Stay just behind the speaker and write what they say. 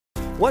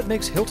What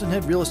makes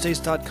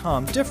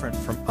HiltonHeadRealestates.com different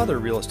from other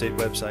real estate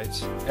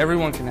websites?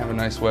 Everyone can have a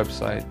nice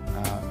website,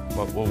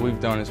 but what we've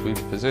done is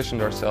we've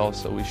positioned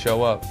ourselves so we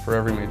show up for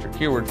every major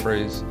keyword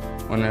phrase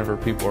whenever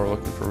people are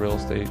looking for real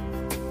estate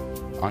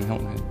on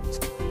Hilton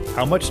Head.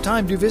 How much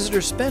time do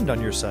visitors spend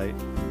on your site?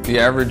 The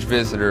average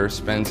visitor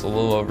spends a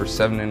little over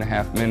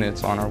 7.5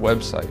 minutes on our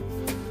website,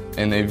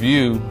 and they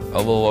view a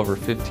little over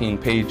 15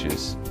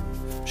 pages.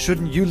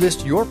 Shouldn't you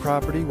list your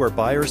property where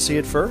buyers see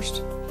it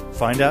first?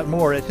 Find out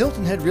more at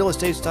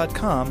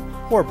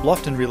HiltonHeadRealestates.com or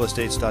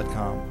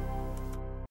BlufftonRealestates.com.